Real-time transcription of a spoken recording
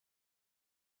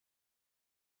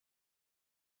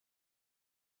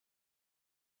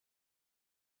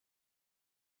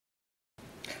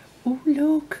Oh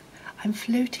look, I'm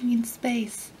floating in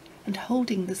space and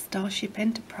holding the Starship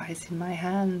Enterprise in my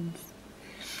hands.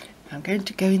 I'm going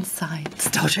to go inside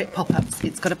Star Trek Pop-Ups.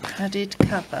 It's got a padded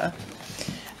cover,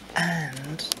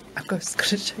 and I've just got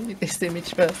to show you this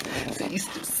image first. So it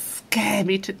used to scare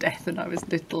me to death when I was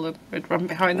little and I'd run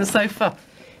behind the sofa.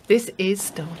 This is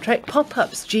Star Trek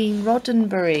Pop-Ups, Gene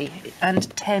Roddenberry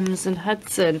and Thames and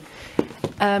Hudson.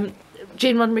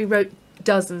 Gene Roddenberry wrote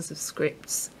dozens of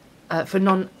scripts for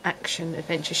non-action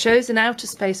adventure shows, and outer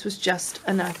space was just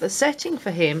another setting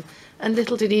for him. And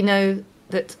little did he know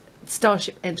that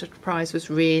Starship Enterprise was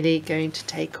really going to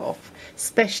take off,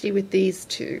 especially with these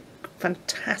two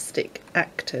fantastic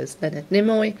actors, Leonard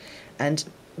Nimoy and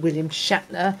William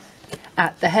Shatner,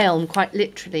 at the helm, quite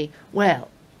literally. Well,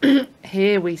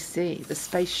 here we see the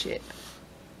spaceship,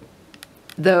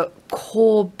 the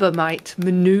Corbomite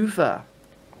manoeuvre,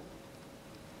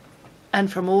 and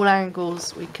from all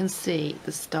angles we can see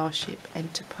the Starship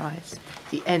Enterprise,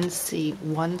 the NC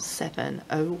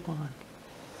 1701.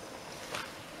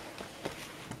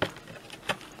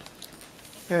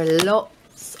 There are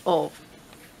lots of,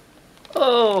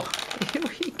 oh, here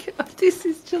we go. This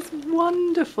is just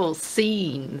wonderful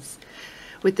scenes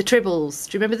with the Tribbles.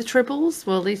 Do you remember the Tribbles?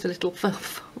 Well, these are little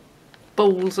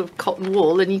balls of cotton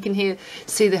wool, and you can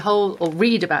see the whole, or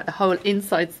read about the whole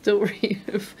inside story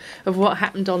of what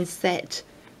happened on set.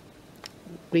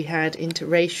 We had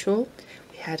interracial,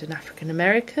 we had an African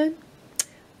American,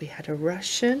 we had a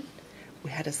Russian, we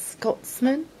had a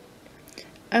Scotsman,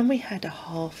 and we had a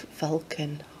half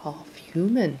Vulcan, half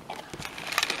human,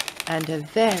 and a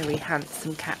very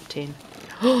handsome captain.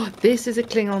 Oh, this is a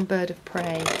Klingon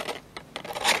Bird-of-Prey,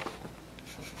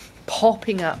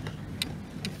 popping up,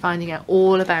 finding out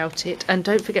all about it. And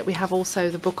don't forget, we have also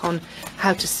the book on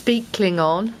how to speak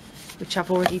Klingon, which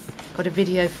I've already got a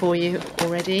video for you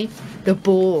already. The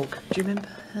Borg, do you remember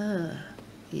her?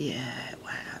 Yeah,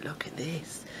 wow, look at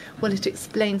this. Well, it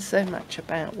explains so much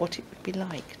about what it would be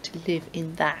like to live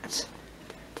in that.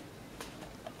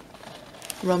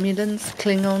 Romulans,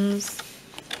 Klingons,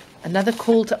 another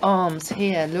call to arms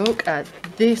here. Look at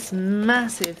this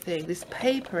massive thing. This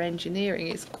paper engineering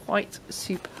is quite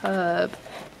superb.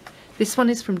 This one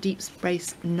is from Deep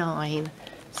Space Nine.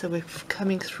 So we're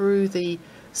coming through the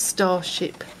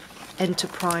Starship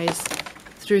Enterprise,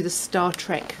 through the Star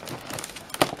Trek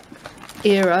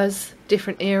eras,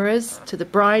 different eras, to the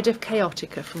Bride of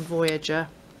Chaotica from Voyager.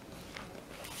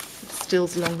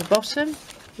 Stills along the bottom.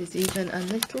 There's even a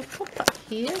little pop-up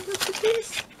here. Look at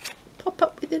this.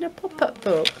 Pop-up within a pop-up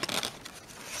book.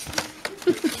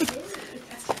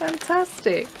 It's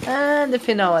fantastic. And the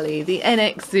finale, the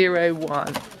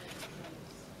NX-01.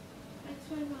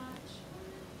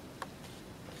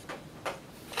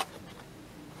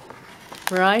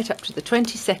 Right up to the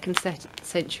 22nd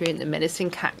century, and the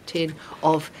menacing Captain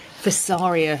of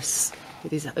Fesarius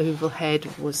with his oval head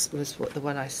was what the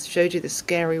one I showed you, the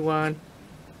scary one.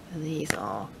 And these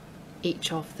are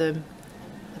each of them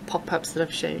the pop-ups that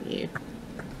I've shown you.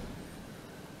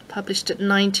 Published at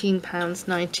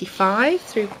 £19.95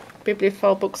 through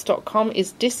bibliophilebooks.com,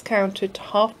 is discounted to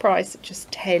half price at just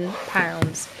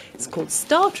 £10. It's called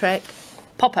Star Trek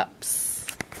Pop-Ups.